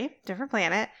Mercury, different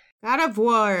planet. God of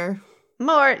War.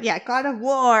 God of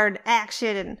War and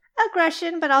action and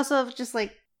aggression, but also just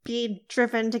like being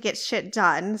driven to get shit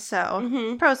done.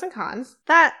 So pros and cons.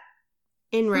 That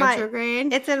in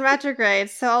retrograde? It's in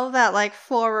retrograde, so all that like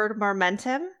forward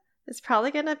momentum is probably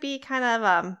going to be kind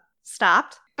of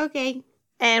stopped. Okay.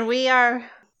 And we are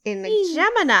in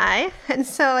Gemini, and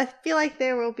so I feel like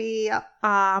there will be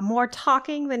more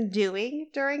talking than doing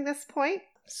during this point.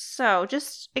 So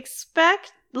just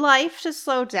expect life to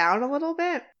slow down a little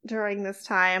bit during this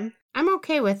time. I'm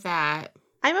okay with that.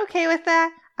 I'm okay with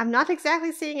that. I'm not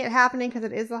exactly seeing it happening because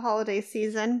it is the holiday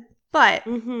season, but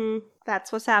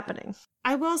that's what's happening.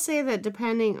 I will say that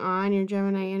depending on your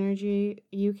Gemini energy,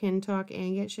 you can talk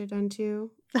and get shit done too.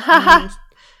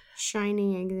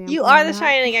 Shining example. You are the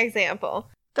shining example.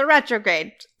 The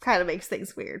retrograde kind of makes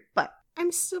things weird, but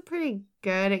I'm still pretty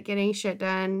good at getting shit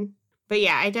done. But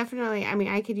yeah, I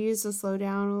could use to slow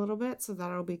down a little bit, so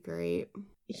that'll be great.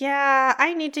 Yeah,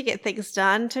 I need to get things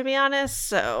done, to be honest,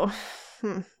 so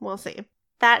we'll see.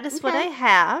 That is what I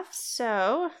have,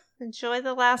 so enjoy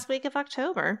the last week of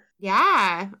October.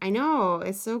 Yeah, I know.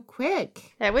 It's so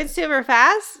quick. It went super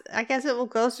fast. I guess it will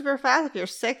go super fast. If you're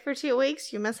sick for 2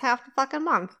 weeks, you miss half the fucking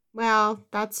month. Well,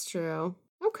 that's true.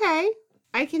 Okay.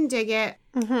 I can dig it.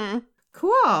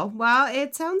 Cool. Well,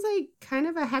 it sounds like kind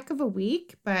of a heck of a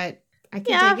week, but I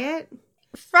can dig it.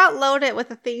 Front load it with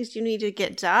the things you need to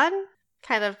get done.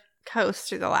 Kind of coast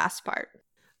through the last part.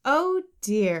 Oh,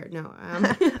 dear. No.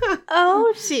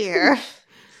 Oh, dear.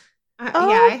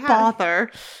 Bother.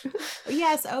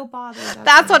 Yes, oh, bother.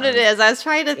 That's what it is. I was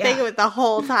trying to think of it the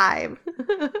whole time.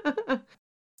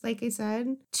 Like I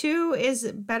said, 2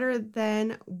 is better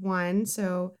than 1,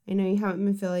 so I know you haven't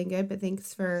been feeling good, but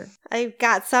thanks for... I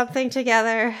got something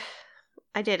together.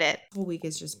 I did it. The whole week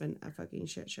has just been a fucking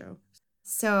shit show.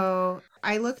 So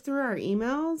I looked through our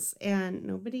emails and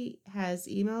nobody has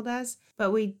emailed us,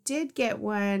 but we did get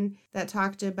one that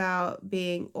talked about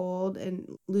being old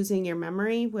and losing your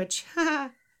memory, which,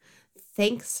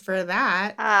 thanks for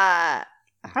that. I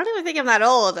don't even think I'm that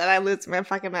old and I lose my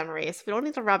fucking memory, so we don't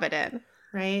need to rub it in.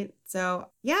 Right? So,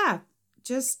 yeah,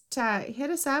 just hit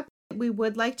us up. We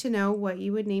would like to know what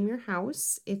you would name your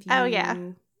house if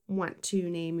you want to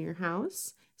name your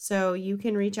house. So you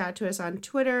can reach out to us on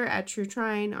Twitter at True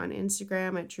Trine, on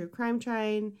Instagram at True Crime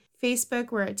Trine,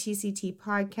 Facebook, we're at TCT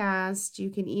Podcast. You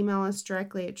can email us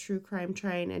directly at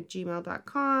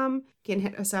truecrimetrine@gmail.com. You can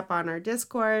hit us up on our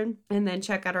Discord, and then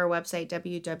check out our website,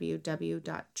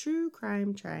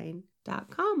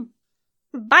 www.truecrimetrine.com.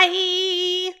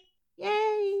 Bye!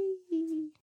 Yay!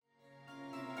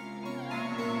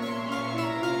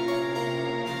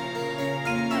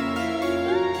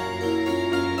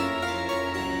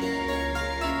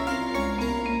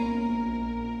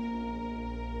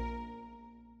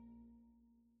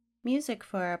 Music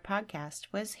for our podcast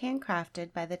was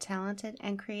handcrafted by the talented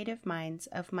and creative minds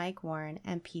of Mike Warren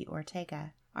and Pete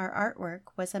Ortega. Our artwork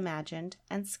was imagined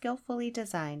and skillfully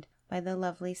designed by the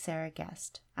lovely Sarah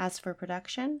Guest. As for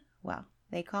production, well,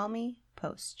 they call me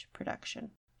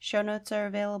post-production. Show notes are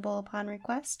available upon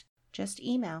request. Just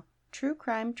email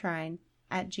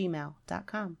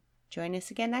truecrimetrine@gmail.com. Join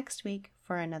us again next week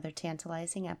for another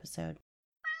tantalizing episode.